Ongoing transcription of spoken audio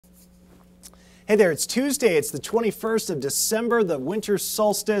Hey there, it's Tuesday. It's the 21st of December, the winter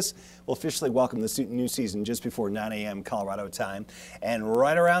solstice. We'll officially welcome the new season just before 9 a.m. Colorado time. And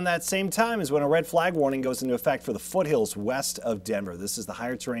right around that same time is when a red flag warning goes into effect for the foothills west of Denver. This is the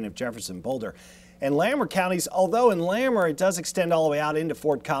higher terrain of Jefferson, Boulder, and Larimer counties, although in Larimer it does extend all the way out into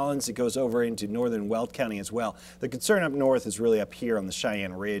Fort Collins. It goes over into northern Weld County as well. The concern up north is really up here on the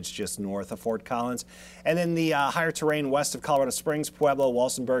Cheyenne Ridge, just north of Fort Collins. And then the higher terrain west of Colorado Springs, Pueblo,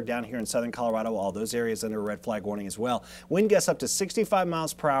 Walsenburg, down here in southern Colorado, all those areas under a red flag warning as well. Wind gusts up to 65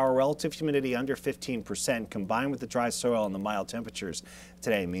 miles per hour, relative humidity under 15%, combined with the dry soil and the mild temperatures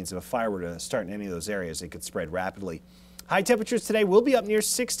today means if a fire were to start in any of those areas, it could spread rapidly. High temperatures today will be up near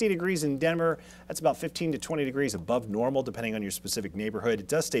 60 degrees in Denver. That's about 15 to 20 degrees above normal, depending on your specific neighborhood. It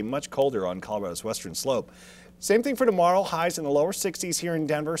does stay much colder on Colorado's western slope. Same thing for tomorrow, highs in the lower 60s here in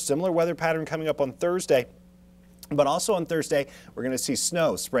Denver. Similar weather pattern coming up on Thursday. But also on Thursday, we're going to see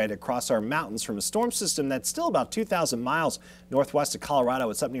snow spread across our mountains from a storm system that's still about 2,000 miles northwest of Colorado.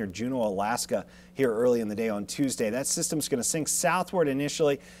 It's up near Juneau, Alaska here early in the day on Tuesday. That system's going to sink southward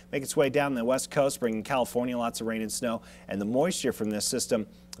initially, make its way down the west coast, bringing California lots of rain and snow. And the moisture from this system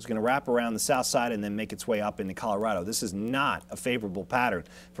is going to wrap around the south side and then make its way up into Colorado. This is not a favorable pattern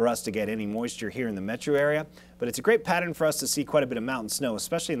for us to get any moisture here in the metro area, but it's a great pattern for us to see quite a bit of mountain snow,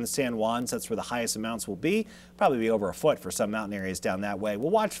 especially in the San Juans. That's where the highest amounts will be, probably be over a foot for some mountain areas down that way.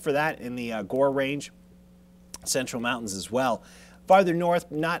 We'll watch for that in the Gore Range, Central Mountains as well. Farther north,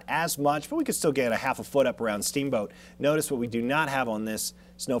 not as much, but we could still get a half a foot up around Steamboat. Notice what we do not have on this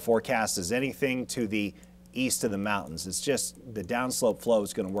snow forecast is anything to the east of the mountains. It's just the downslope flow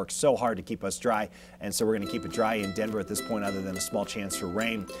is going to work so hard to keep us dry, and so we're going to keep it dry in Denver at this point other than a small chance for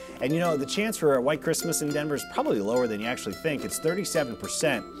rain. And you know, the chance for a white Christmas in Denver is probably lower than you actually think. It's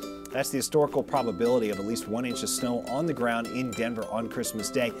 37%. That's the historical probability of at least 1 inch of snow on the ground in Denver on Christmas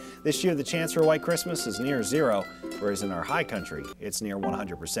Day. This year, the chance for a white Christmas is near zero, whereas in our high country, it's near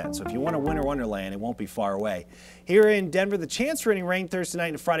 100%. So if you want a winter wonderland, it won't be far away. Here in Denver, the chance for any rain Thursday night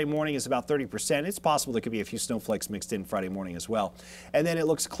and Friday morning is about 30%. It's possible there could be a few snowflakes mixed in Friday morning as well. And then it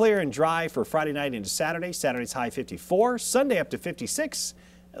looks clear and dry for Friday night into Saturday. Saturday's high 54, Sunday up to 56.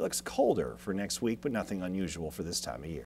 It looks colder for next week, but nothing unusual for this time of year.